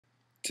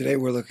Today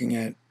we're looking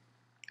at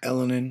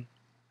Elenin,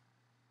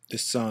 the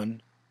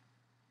sun,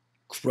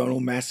 coronal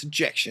mass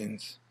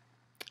ejections,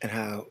 and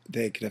how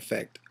they can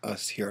affect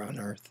us here on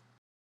Earth.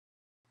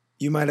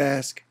 You might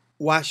ask,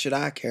 why should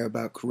I care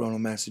about coronal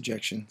mass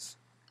ejections?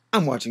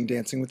 I'm watching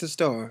Dancing with the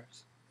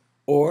Stars,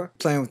 or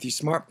playing with your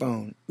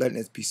smartphone, letting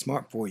it be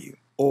smart for you,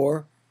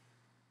 or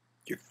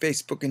you're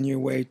Facebooking your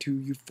way to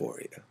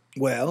euphoria.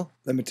 Well,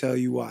 let me tell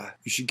you why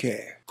you should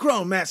care.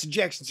 Coronal mass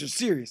ejections are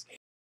serious,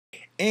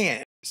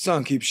 and the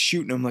sun keeps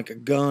shooting them like a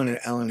gun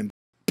at Elenin.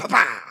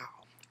 Pow!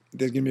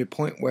 There's going to be a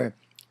point where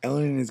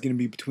Elenin is going to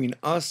be between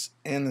us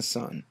and the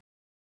sun.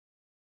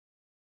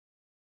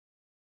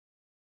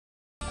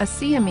 A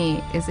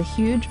CME is a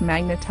huge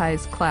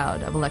magnetized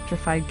cloud of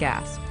electrified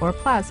gas, or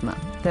plasma,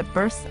 that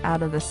bursts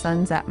out of the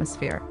sun's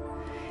atmosphere.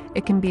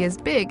 It can be as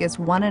big as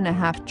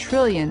 1.5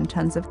 trillion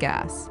tons of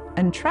gas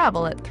and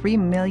travel at 3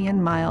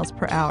 million miles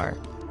per hour.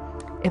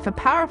 If a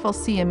powerful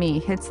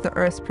CME hits the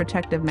Earth's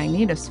protective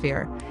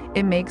magnetosphere,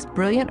 it makes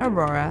brilliant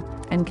aurora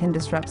and can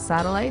disrupt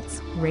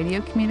satellites,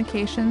 radio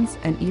communications,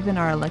 and even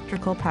our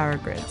electrical power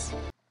grids.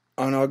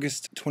 On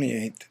August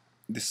 28th,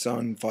 the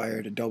sun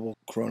fired a double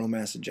coronal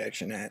mass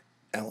ejection at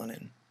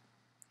Elenin.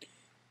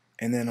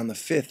 And then on the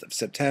 5th of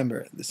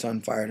September, the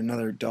sun fired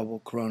another double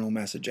coronal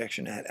mass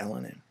ejection at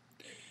Elenin.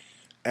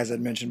 As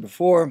I'd mentioned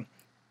before,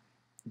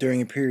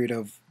 during a period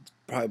of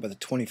probably about the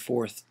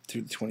 24th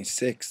through the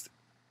 26th,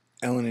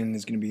 Elenin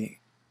is going to be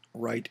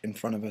right in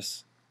front of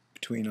us,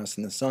 between us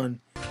and the sun.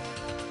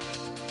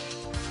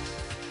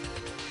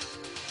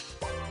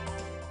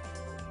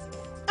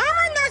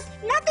 Elmo knows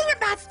nothing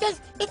about space.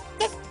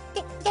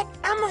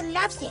 Elmo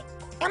loves it.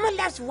 Elmo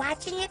loves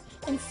watching it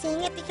and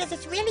seeing it because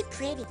it's really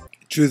pretty.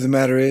 The truth of the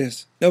matter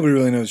is, nobody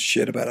really knows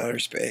shit about outer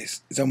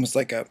space. It's almost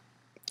like a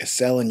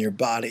cell in your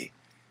body,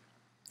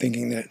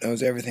 thinking that it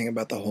knows everything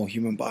about the whole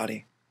human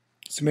body.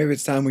 So maybe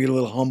it's time we get a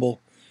little humble,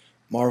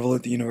 marvel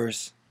at the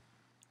universe,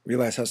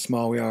 realize how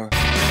small we are.